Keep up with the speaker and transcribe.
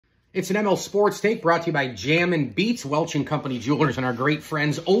It's an ML Sports Take brought to you by Jammin' Beats, Welch & Company Jewelers, and our great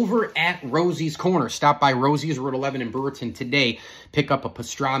friends over at Rosie's Corner. Stop by Rosie's, Route 11 in Brewerton today. Pick up a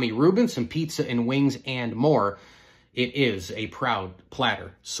pastrami Reuben, some pizza and wings, and more. It is a proud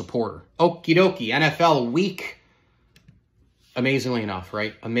Platter supporter. Okie dokie, NFL week. Amazingly enough,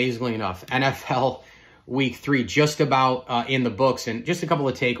 right? Amazingly enough. NFL week 3 just about in the books. And just a couple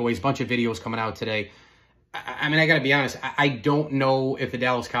of takeaways, bunch of videos coming out today. I mean, I got to be honest. I don't know if the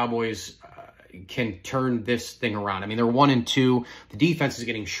Dallas Cowboys can turn this thing around. I mean, they're 1-2. The defense is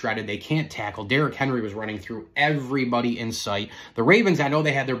getting shredded. They can't tackle. Derrick Henry was running through everybody in sight. The Ravens, I know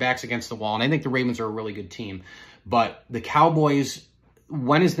they had their backs against the wall, and I think the Ravens are a really good team. But the Cowboys,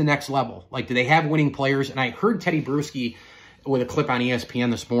 when is the next level? Like, do they have winning players? And I heard Teddy Bruschi with a clip on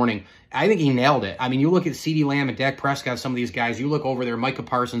ESPN this morning. I think he nailed it. I mean, you look at CeeDee Lamb and Dak Prescott, some of these guys, you look over there, Micah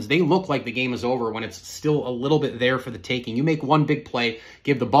Parsons, they look like the game is over when it's still a little bit there for the taking. You make one big play,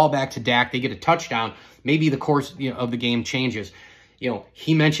 give the ball back to Dak, they get a touchdown, maybe the course of the game changes.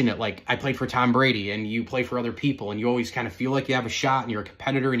 He mentioned it, like, I played for Tom Brady, and you play for other people, and you always kind of feel like you have a shot, and you're a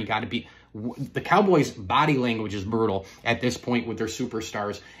competitor, and you got to be... The Cowboys' body language is brutal at this point with their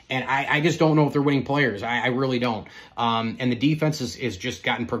superstars, and I just don't know if they're winning players. I really don't. And the defense is just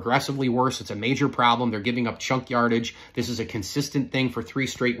gotten progressively worse. It's a major problem. They're giving up chunk yardage. This is a consistent thing for 3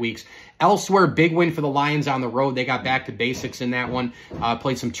 straight weeks. Elsewhere, big win for the Lions on the road. They got back to basics in that one.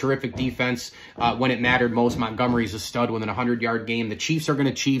 Played some terrific defense when it mattered most. Montgomery's a stud with an 100-yard game. The Chiefs are going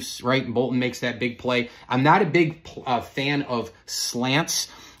to Chiefs, right? And Bolton makes that big play. I'm not a big fan of slants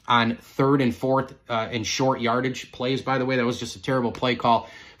on 3rd and 4th and short yardage plays, by the way. That was just a terrible play call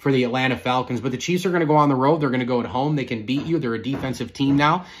for the Atlanta Falcons. But the Chiefs are going to go on the road. They're going to go at home. They can beat you. They're a defensive team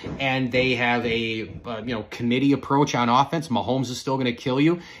now, and they have a committee approach on offense. Mahomes is still going to kill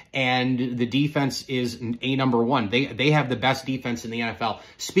you, and the defense is a number one. They have the best defense in the NFL.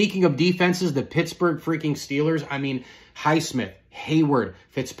 Speaking of defenses, the Pittsburgh freaking Steelers, I mean, Highsmith, Hayward,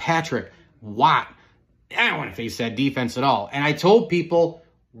 Fitzpatrick, Watt. I don't want to face that defense at all. And I told people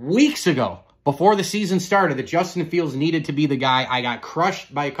weeks ago, before the season started, that Justin Fields needed to be the guy. I got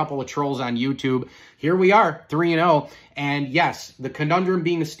crushed by a couple of trolls on YouTube. Here we are, 3-0. And yes, the conundrum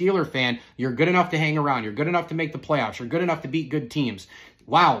being a Steeler fan, you're good enough to hang around. You're good enough to make the playoffs. You're good enough to beat good teams.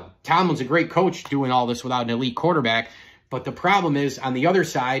 Wow, Tomlin's a great coach doing all this without an elite quarterback. But the problem is, on the other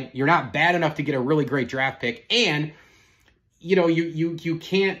side, you're not bad enough to get a really great draft pick. And, you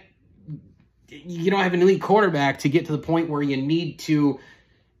can't, you don't have an elite quarterback to get to the point where you need to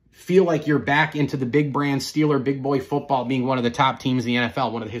feel like you're back into the big brand Steeler, big boy football being one of the top teams in the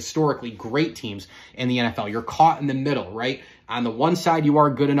NFL, one of the historically great teams in the NFL. You're caught in the middle, right? On the one side, you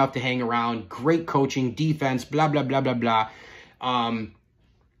are good enough to hang around, great coaching, defense, blah, blah, blah, blah, blah.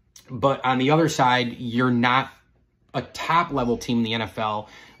 But on the other side, you're not a top-level team in the NFL,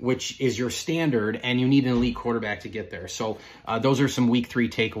 which is your standard, and you need an elite quarterback to get there. So those are some Week 3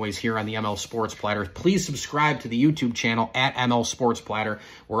 takeaways here on the ML Sports Platter. Please subscribe to the YouTube channel at ML Sports Platter.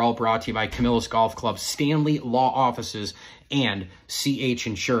 We're all brought to you by Camillus Golf Club, Stanley Law Offices, and CH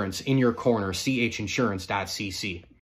Insurance. In your corner, chinsurance.cc.